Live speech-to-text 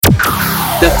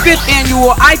The 5th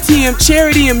Annual ITM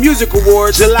Charity and Music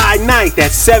Awards, July 9th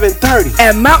at 7:30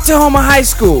 at Mount Tahoma High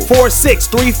School,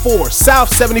 4634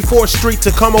 South 74th Street,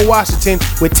 Tacoma, Washington,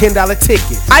 with $10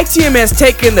 tickets. ITM has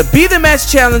taken the Be The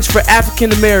Match Challenge for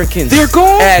African Americans. Their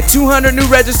goal? Add 200 new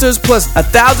registers plus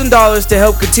 $1,000 to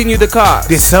help continue the cause.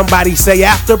 Did somebody say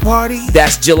after party?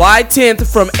 That's July 10th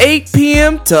from 8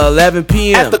 p.m. to 11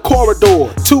 p.m. At the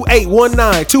Corridor,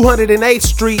 2819 208th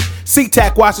Street,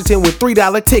 SeaTac, Washington, with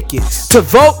 $3 tickets. To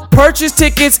vote, purchase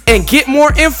tickets, and get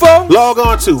more info, log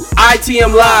on to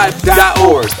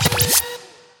itmlive.org.